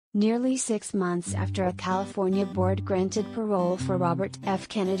Nearly 6 months after a California board granted parole for Robert F.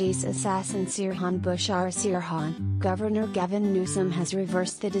 Kennedy's assassin Sirhan Bushara Sirhan, Governor Gavin Newsom has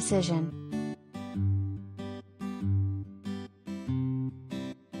reversed the decision.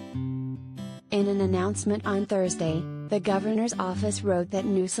 In an announcement on Thursday, the governor's office wrote that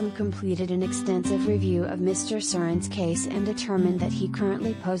Newsom completed an extensive review of Mr. Sirhan's case and determined that he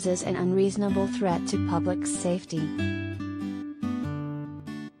currently poses an unreasonable threat to public safety.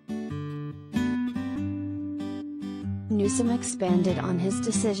 Newsom expanded on his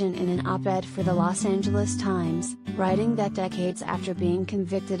decision in an op-ed for the Los Angeles Times, writing that decades after being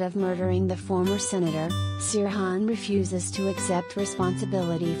convicted of murdering the former senator, Sirhan refuses to accept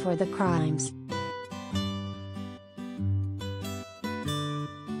responsibility for the crimes.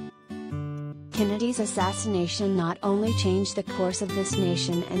 Kennedy's assassination not only changed the course of this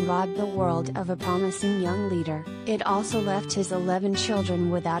nation and robbed the world of a promising young leader, it also left his 11 children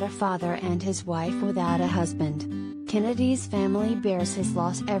without a father and his wife without a husband. Kennedy's family bears his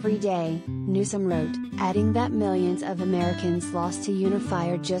loss every day, Newsom wrote, adding that millions of Americans lost to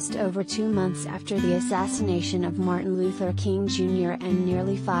Unifier just over 2 months after the assassination of Martin Luther King Jr. and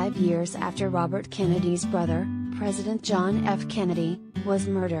nearly 5 years after Robert Kennedy's brother, President John F. Kennedy, was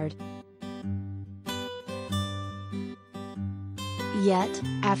murdered. Yet,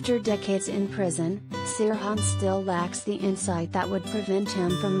 after decades in prison, Sirhan still lacks the insight that would prevent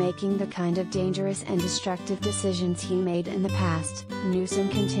him from making the kind of dangerous and destructive decisions he made in the past, Newsom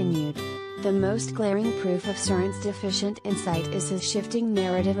continued. The most glaring proof of Sirhan's deficient insight is his shifting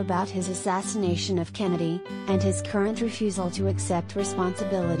narrative about his assassination of Kennedy, and his current refusal to accept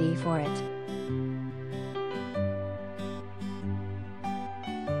responsibility for it.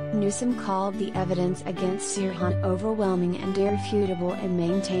 Newsom called the evidence against Sirhan overwhelming and irrefutable and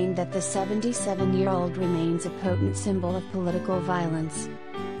maintained that the 77-year-old remains a potent symbol of political violence.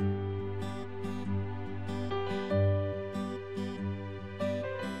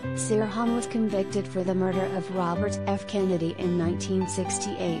 Sirhan was convicted for the murder of Robert F. Kennedy in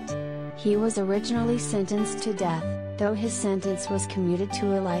 1968. He was originally sentenced to death, though his sentence was commuted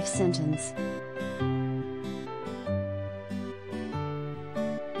to a life sentence.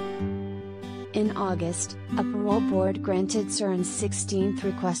 In August, a parole board granted Sirhan's 16th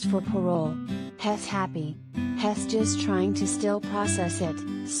request for parole. Hess happy. Hess just trying to still process it,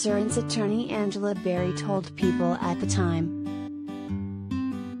 Sirhan's attorney Angela Berry told People at the time.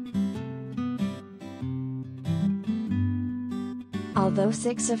 Although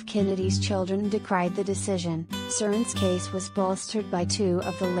 6 of Kennedy's children decried the decision, Sirhan's case was bolstered by 2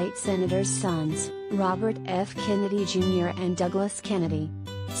 of the late senator's sons, Robert F. Kennedy Jr. and Douglas Kennedy.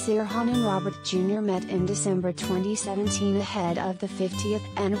 Sirhan and Robert Jr. met in December 2017 ahead of the 50th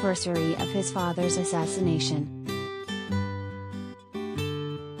anniversary of his father's assassination.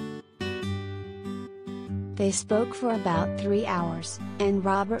 They spoke for about 3 hours, and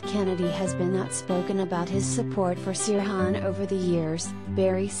Robert Kennedy has been outspoken about his support for Sirhan over the years,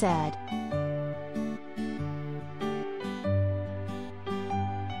 Berry said.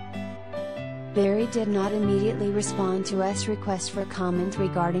 Berry did not immediately respond to us request for comment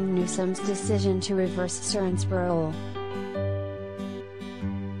regarding Newsom's decision to reverse Sirhan's parole.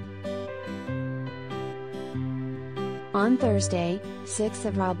 On Thursday, 6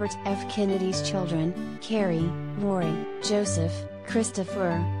 of Robert F. Kennedy's children, Carrie, Rory, Joseph,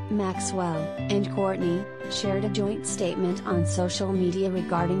 Christopher, Maxwell, and Courtney, shared a joint statement on social media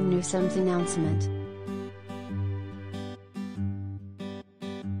regarding Newsom's announcement.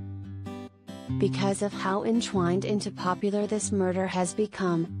 Because of how entwined into popular this murder has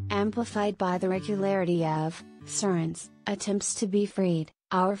become, amplified by the regularity of Sirhan's attempts to be freed,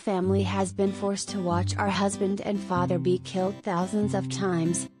 our family has been forced to watch our husband and father be killed thousands of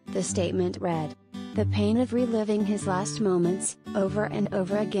times, the statement read. The pain of reliving his last moments, over and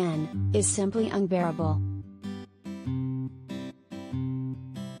over again, is simply unbearable.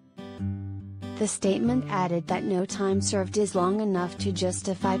 The statement added that no time served is long enough to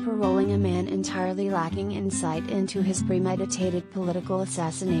justify paroling a man entirely lacking insight into his premeditated political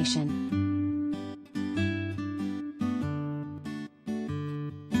assassination.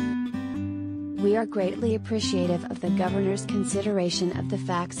 We are greatly appreciative of the governor's consideration of the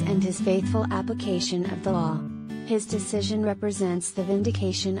facts and his faithful application of the law. His decision represents the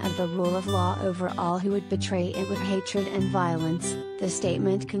vindication of the rule of law over all who would betray it with hatred and violence, the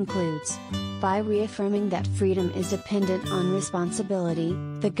statement concludes. By reaffirming that freedom is dependent on responsibility,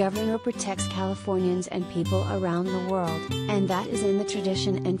 the governor protects Californians and people around the world, and that is in the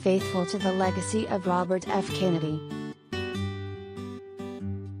tradition and faithful to the legacy of Robert F. Kennedy.